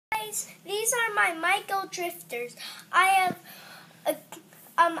guys, these are my Michael drifters. I have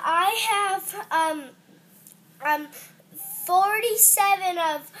 47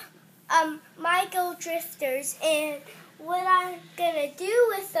 of Michael drifters, and what I'm gonna do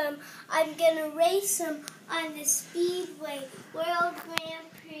with them, I'm gonna race them on the Speedway World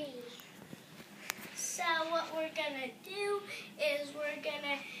Grand Prix. So what we're gonna do is we're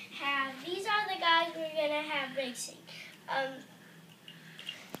gonna have, these are the guys we're gonna have racing.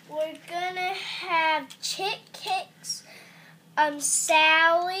 We're gonna have Chick Kicks,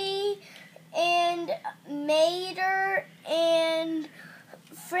 Sally, and Mater, and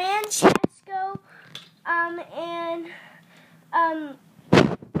Francesco, and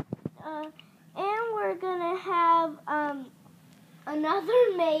we're gonna have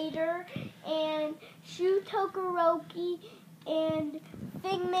another Mater, and Shu Tokoroki, and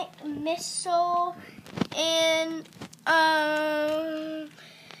Figment Missile, and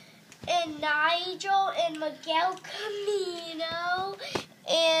Nigel, and Miguel Camino,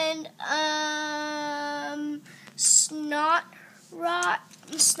 and Snot Rod,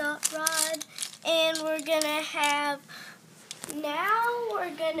 and we're gonna have, now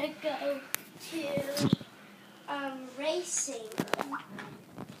we're gonna go to racing.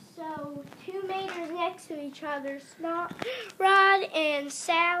 So 2 Maters next to each other, Snot Rod and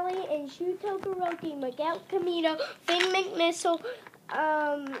Sally and Shu Tokoroki, Miguel Camino, Figment Missile,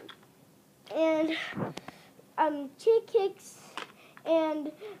 and Chick Kicks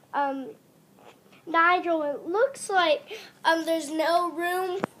and Nigel. It looks like there's no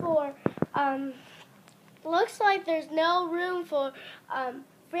room for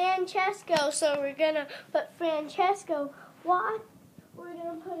Francesco, so we're gonna put Francesco. What? We're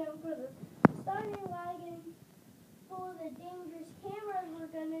gonna put him for the starting wagon. For the dangerous cameras, we're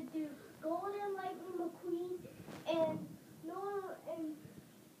gonna do Golden Lightning McQueen and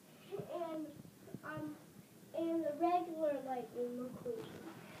the regular Lightning McQueen.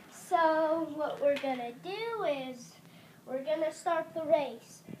 So what we're gonna do is we're gonna start the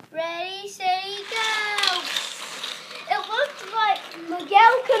race. Ready, steady, go! It looks like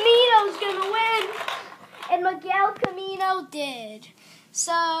Miguel Camino's gonna win, and Miguel Camino did.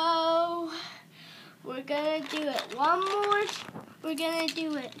 So we're gonna do it one more. We're gonna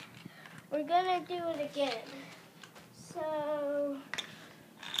do it again. So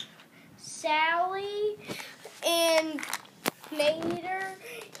Sally and Mater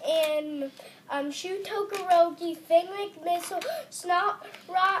and Shu Tokoroki, Figment Missile, Snot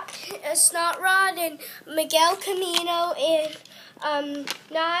Rod, and Miguel Camino, and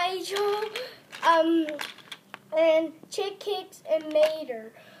Nigel, and Chick Kicks and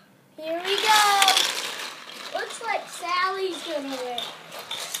Mater. Here we go. Looks like Sally's gonna win.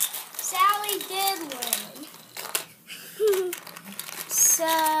 Sally did win.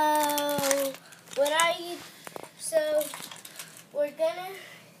 So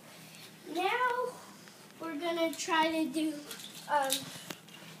we're gonna try to do,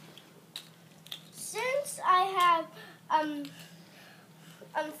 since I have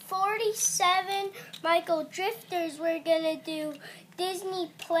 47 Michael drifters, we're gonna do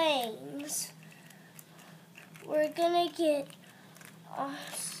Disney planes. We're gonna get,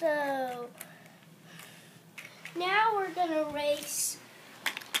 so now we're gonna race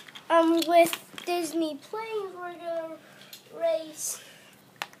with Disney planes. We're gonna race,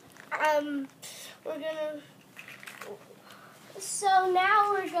 so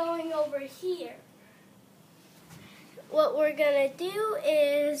now we're going over here. What we're gonna do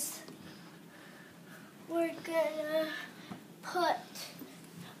is we're gonna put,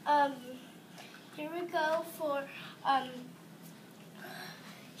 here we go for,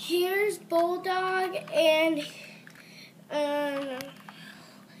 here's Bulldog, and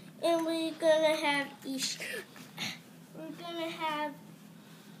we're gonna have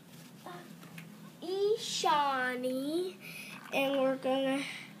Ishani, and we're gonna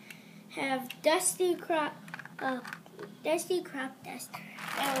have Dusty Crop Dust,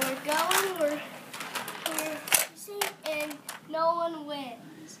 and we're racing, and no one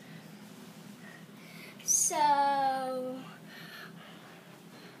wins. So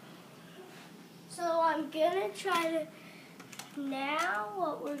I'm gonna try to, now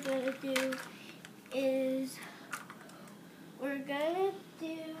what we're gonna do is we're gonna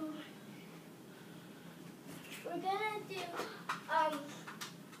do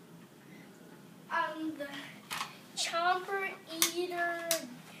the Chomper Eater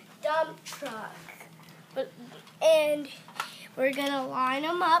dump truck, and we're gonna line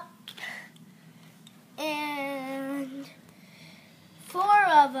them up, and 4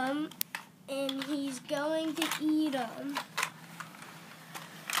 of them, and he's going to eat them.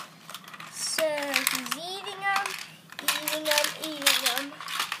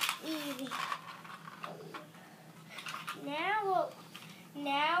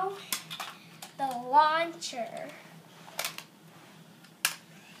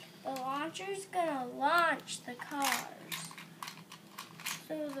 launcher's gonna launch the cars.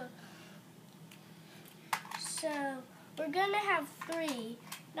 So we're gonna have 3,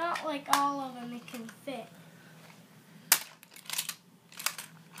 not like all of them it can fit.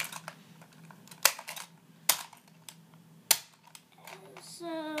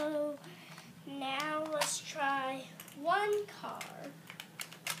 So now let's try 1 car.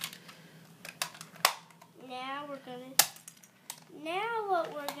 Now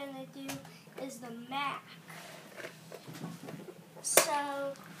what we're gonna do is the Mac.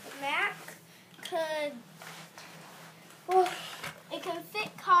 So Mac it can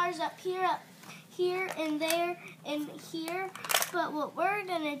fit cars up here, and there, and here. But what we're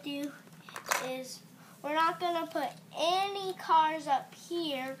gonna do is we're not gonna put any cars up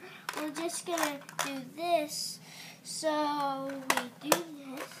here. We're just gonna do this. So we do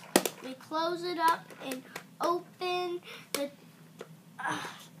this. We close it up and open the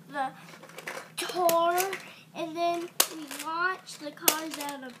door, and then we launch the cars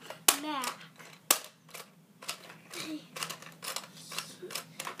out of Mac.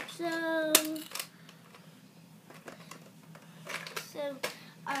 So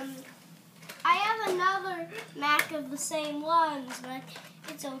I have another Mac of the same ones, but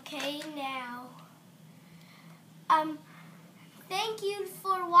it's okay now. Thank you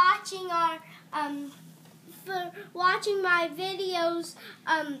for watching my videos.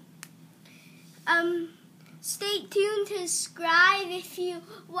 Stay tuned to subscribe if you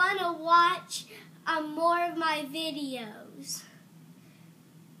want to watch more of my videos.